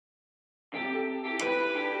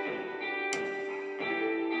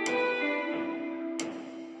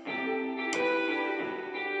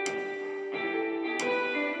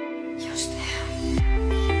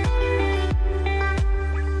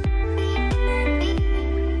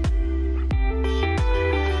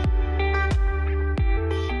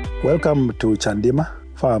Welcome to Chandima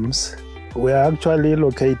Farms. We are actually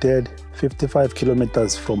located 55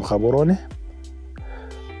 kilometers from Gaborone,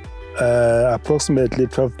 approximately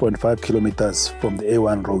 12.5 kilometers from the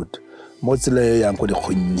A1 road.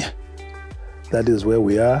 That is where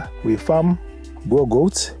we are. We farm Boer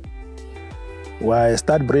goats. We are a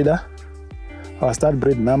stud breeder. Our stud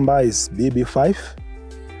breed number is BB5.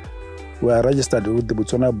 We are registered with the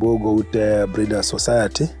Botswana Boer Goat Breeder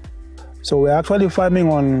Society. So we're actually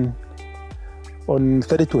farming on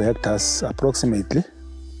 32 hectares approximately.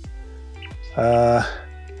 10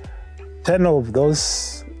 of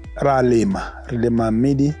those are Lima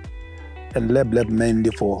Midi and Leb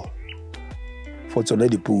mainly for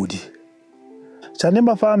Tsonedi Pudi.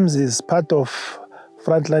 Chandima Farms is part of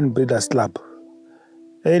Frontline Breeders Club.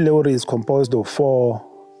 A is composed of four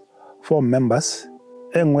members.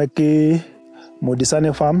 Engweki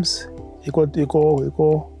Modisane Farms,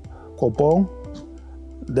 Iko Kopong.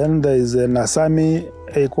 Then there is Nasami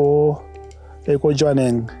Eko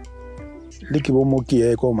Joaneng Likibomoki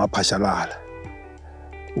Eko Machacha.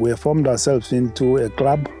 We formed ourselves into a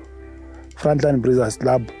club, Frontline Breeders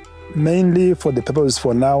Club, mainly for the purpose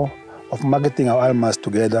for now of marketing our animals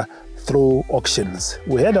together through auctions.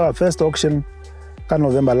 We had our first auction in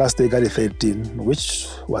November last year, 2013, which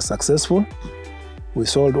was successful. We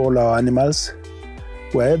sold all our animals.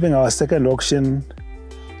 We're having our second auction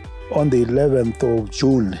on the 11th of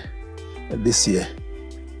June this year.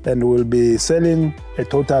 And we'll be selling a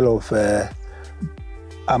total of,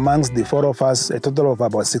 amongst the four of us, a total of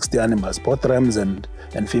about 60 animals, both rams and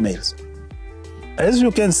females. As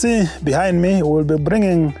you can see behind me, we'll be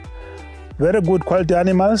bringing very good quality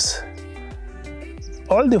animals.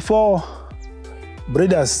 All the four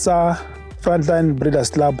breeders are Frontline Breeders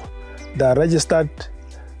Club. They are registered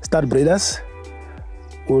stud breeders.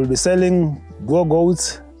 We will be selling Boer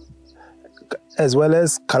goats as well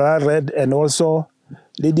as Color Red and also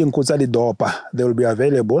leading Kutsali Dopa. They will be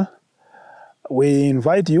available. We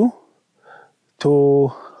invite you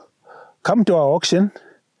to come to our auction,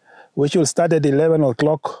 which will start at 11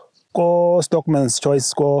 o'clock. Ko Stockman's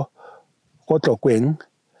Choice Ko Tlokweng.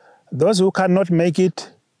 Those who cannot make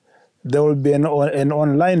it, there will be an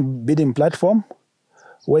online bidding platform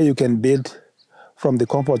where you can bid from the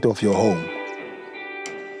comfort of your home.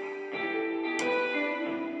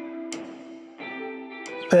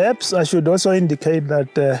 Perhaps I should also indicate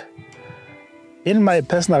that in my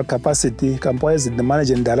personal capacity, as the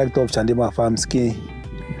managing director of Chandima Farms,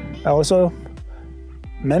 I also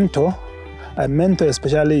mentor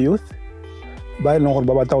especially youth. By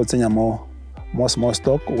more small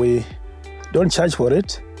stock. We don't charge for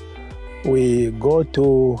it. We go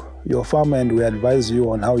to your farm and we advise you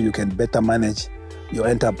on how you can better manage your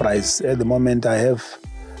enterprise. At the moment, I have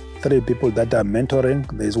 3 people that I'm mentoring.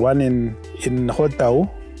 There's one in Hotau,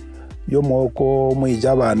 Yomoko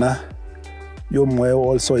Muijabana, Yomwe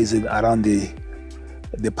also is around the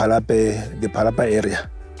Palapa area.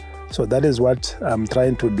 So that is what I'm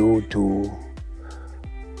trying to do to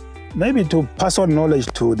pass on knowledge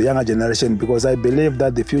to the younger generation, because I believe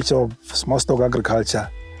that the future of small stock agriculture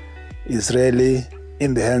is really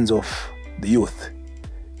in the hands of the youth.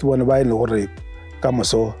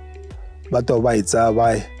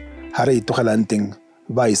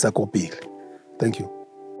 Thank you.